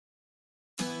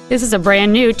This is a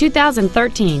brand new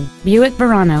 2013 Buick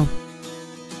Verano.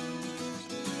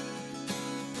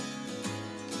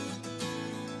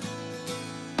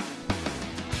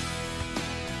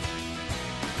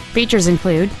 Features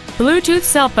include Bluetooth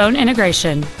cell phone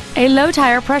integration, a low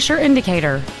tire pressure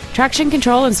indicator, traction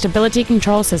control and stability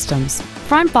control systems,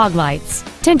 front fog lights,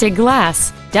 tinted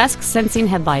glass, dusk sensing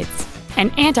headlights,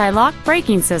 an anti-lock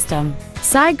braking system,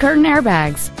 side curtain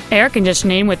airbags, air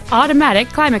conditioning with automatic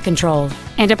climate control,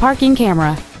 and a parking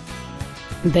camera.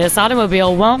 This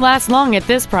automobile won't last long at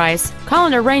this price. Call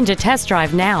and arrange a test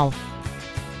drive now.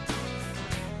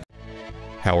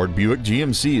 Howard Buick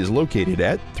GMC is located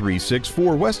at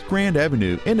 364 West Grand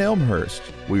Avenue in Elmhurst.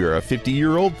 We are a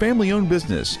 50-year-old family-owned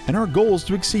business, and our goal is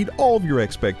to exceed all of your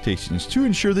expectations to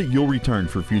ensure that you'll return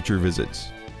for future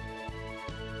visits.